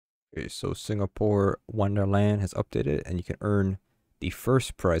Okay, so Singapore Wanderland has updated, and you can earn the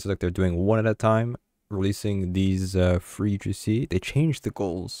first prize. Like they're doing one at a time, releasing these free UGC. They changed the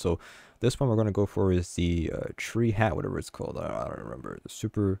goals, so this one we're gonna go for is the tree hat, whatever it's called. I don't remember. The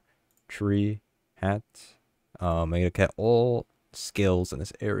super tree hat. I'm gonna get all skills in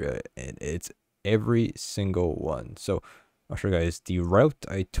this area, and it's every single one. So I'll show you guys the route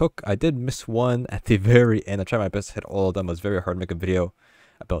I took. I did miss one at the very end. I tried my best to hit all of them. It was very hard to make a video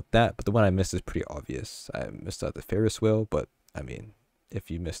about that, but the one I missed is pretty obvious. I missed out the Ferris wheel, but I mean, if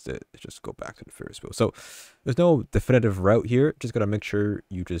you missed it, just go back to the Ferris wheel. So there's no definitive route here. Just gotta make sure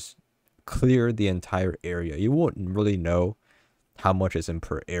you just clear the entire area. You won't really know how much is in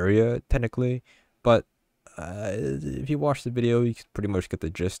per area technically, but if you watch the video, you can pretty much get the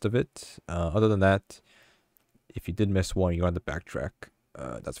gist of it. Other than that, if you did miss one, you want to backtrack.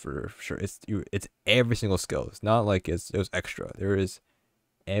 That's for sure. It's every single skill. It's not like it was extra. There is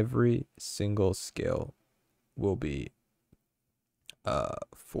every single skill will be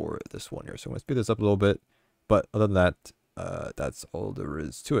for this one here. So I'm gonna speed this up a little bit, but other than that, that's all there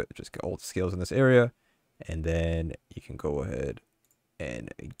is to it. Just get all the skills in this area, and then you can go ahead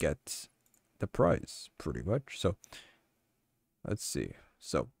and get the prize pretty much. So let's see.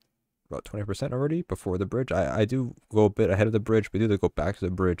 So about 20% already before the bridge. I do go a bit ahead of the bridge, but we do go back to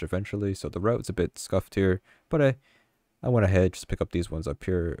the bridge eventually. So the route's a bit scuffed here, but I went ahead just to pick up these ones up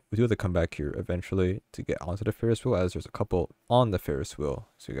here. We do have to come back here eventually to get onto the Ferris wheel, as there's a couple on the Ferris wheel.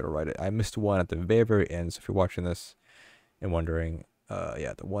 So you gotta ride it. I missed one at the very, very end. So if you're watching this and wondering,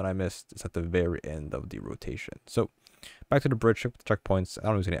 yeah, the one I missed is at the very end of the rotation. So back to the bridge, checkpoints. I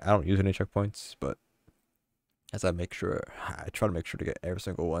don't use any checkpoints, but as I try to make sure to get every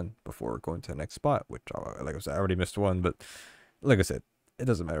single one before going to the next spot, which like I said, I already missed one, but like I said, it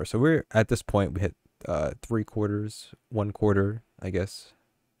doesn't matter. So we're at this point, we hit 3/4, 1/4, I guess,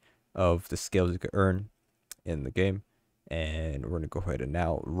 of the skills you could earn in the game. And we're gonna go ahead and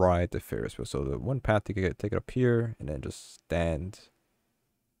now ride the Ferris wheel. So the one path you could take it up here and then just stand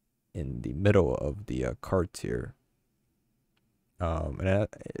in the middle of the carts here. And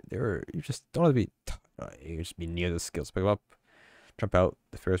you just don't have to be you just be near the skills. Pick them up, jump out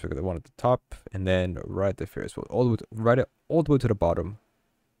the Ferris wheel, the one at the top, and then ride the Ferris wheel ride it all the way to the bottom,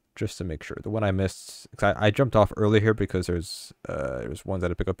 just to make sure. The one I missed, I jumped off early here because there's ones that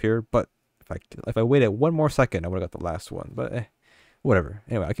I pick up here, but if I waited one more second, I would have got the last one. But whatever.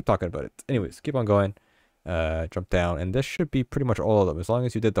 Anyway, I keep talking about it. Anyways, keep on going. Jump down, and this should be pretty much all of them. As long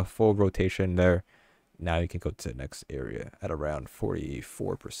as you did the full rotation there, now you can go to the next area at around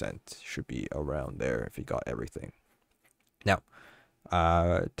 44%. Should be around there if you got everything. Now,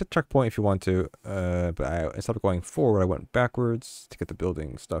 to checkpoint if you want to, but instead of going forward, I went backwards to get the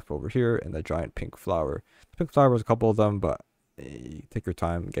building stuff over here and the giant pink flower. The pink flower was a couple of them, but you take your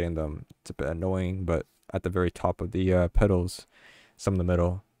time getting them. It's a bit annoying, but at the very top of the petals, some in the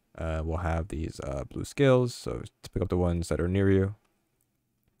middle, will have these blue scales. So to pick up the ones that are near you.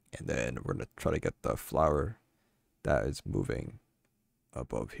 And then we're going to try to get the flower that is moving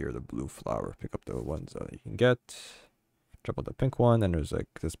above here, the blue flower. Pick up the ones that you can get. Jump on the pink one, and there's like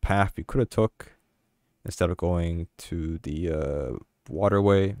this path you could have took instead of going to the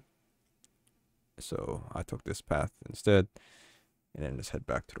waterway. So I took this path instead, and then just head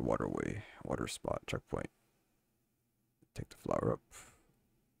back to the water spot checkpoint. Take the flower up.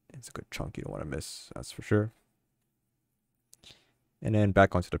 It's a good chunk you don't want to miss, that's for sure. And then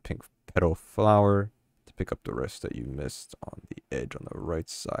back onto the pink petal flower to pick up the rest that you missed on the edge on the right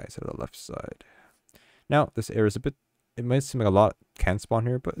side instead of the left side. Now, this area is it might seem like a lot can spawn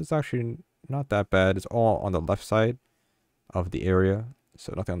here, but it's actually not that bad. It's all on the left side of the area,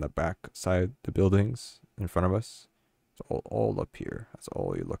 so nothing on the back side, the buildings in front of us. It's all up here. That's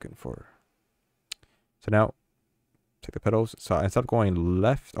all you're looking for. So now, take the petals. So instead of going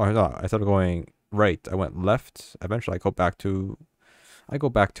left, or no, instead of going right, I went left. Eventually, I go back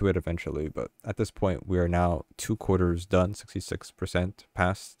to it eventually, but at this point, we are now 2/4 done, 66%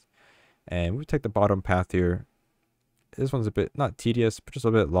 passed. And we take the bottom path here. This one's a bit, not tedious, but just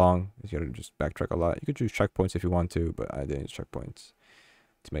a bit long. You gotta just backtrack a lot. You could choose checkpoints if you want to, but I didn't use checkpoints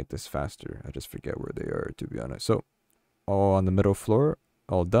to make this faster. I just forget where they are, to be honest. So, all on the middle floor,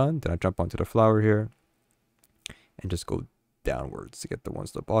 all done. Then I jump onto the flower here and just go downwards to get the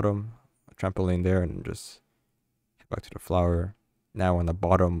ones at the bottom. A trampoline there, and just head back to the flower. Now on the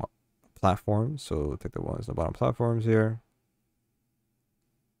bottom platform, so take the ones on the bottom platforms here,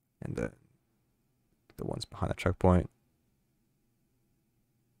 and then the ones behind the checkpoint.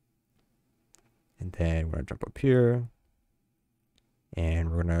 And then we're gonna jump up here, and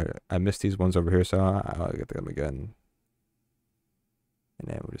I missed these ones over here, so I'll get them again. And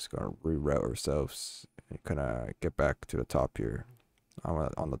then we're just gonna reroute ourselves and kind of get back to the top here.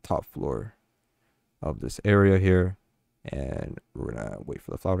 On the top floor of this area here. And we're gonna wait for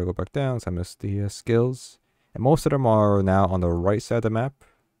the flower to go back down. So I missed the skills. And most of them are now on the right side of the map,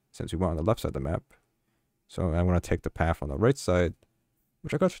 since we went on the left side of the map. So I'm gonna take the path on the right side,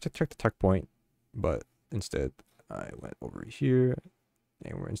 which I got to check the tech point, but instead I went over here.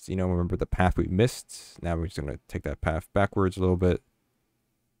 And we're, you know, remember the path we missed. Now we're just gonna take that path backwards a little bit.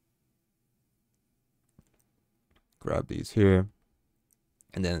 Grab these here,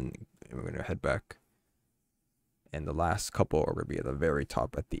 and then we're gonna head back. And the last couple are gonna be at the very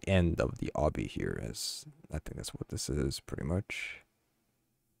top, at the end of the obby here. As I think that's what this is pretty much.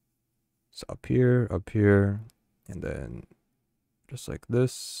 So up here, and then just like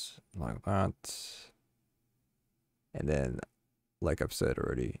this, like that. And then, like I've said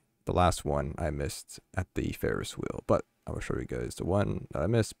already, the last one I missed at the Ferris wheel, but I will show you guys the one that I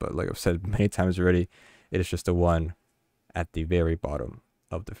missed. But like I've said many times already, it is just the one at the very bottom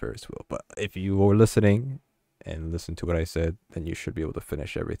of the Ferris wheel. But if you were listening and listen to what I said, then you should be able to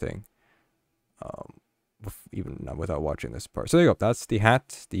finish everything, even without watching this part. So there you go. That's the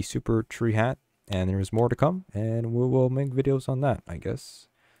hat, the super tree hat, and there's more to come, and we will make videos on that, I guess.